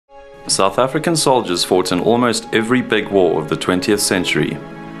South African soldiers fought in almost every big war of the 20th century.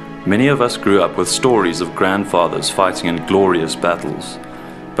 Many of us grew up with stories of grandfathers fighting in glorious battles,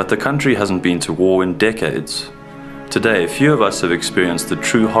 but the country hasn't been to war in decades. Today, few of us have experienced the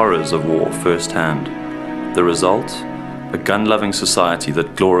true horrors of war firsthand. The result? A gun-loving society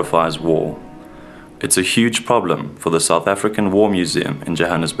that glorifies war. It's a huge problem for the South African War Museum in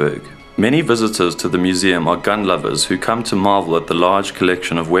Johannesburg. Many visitors to the museum are gun lovers who come to marvel at the large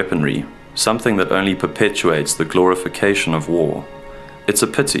collection of weaponry, something that only perpetuates the glorification of war. It's a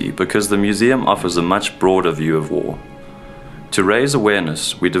pity because the museum offers a much broader view of war. To raise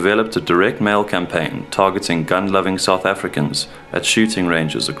awareness, we developed a direct mail campaign targeting gun-loving South Africans at shooting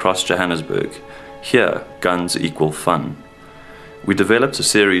ranges across Johannesburg. Here, guns equal fun. We developed a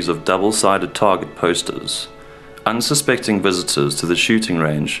series of double-sided target posters. Unsuspecting visitors to the shooting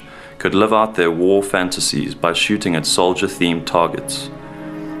range could live out their war fantasies by shooting at soldier-themed targets.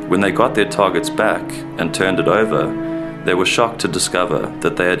 When they got their targets back and turned it over, they were shocked to discover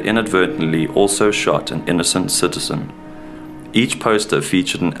that they had inadvertently also shot an innocent citizen. Each poster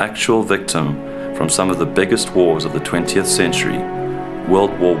featured an actual victim from some of the biggest wars of the 20th century,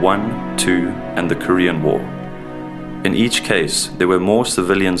 World War I, II, and the Korean War. In each case, there were more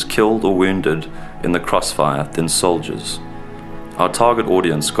civilians killed or wounded in the crossfire than soldiers. Our target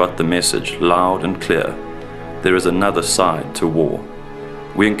audience got the message loud and clear. There is another side to war.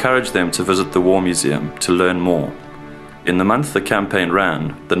 We encouraged them to visit the War Museum to learn more. In the month the campaign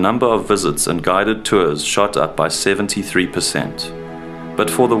ran, the number of visits and guided tours shot up by 73%. But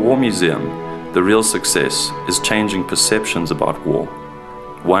for the War Museum, the real success is changing perceptions about war,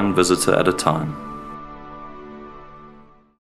 one visitor at a time.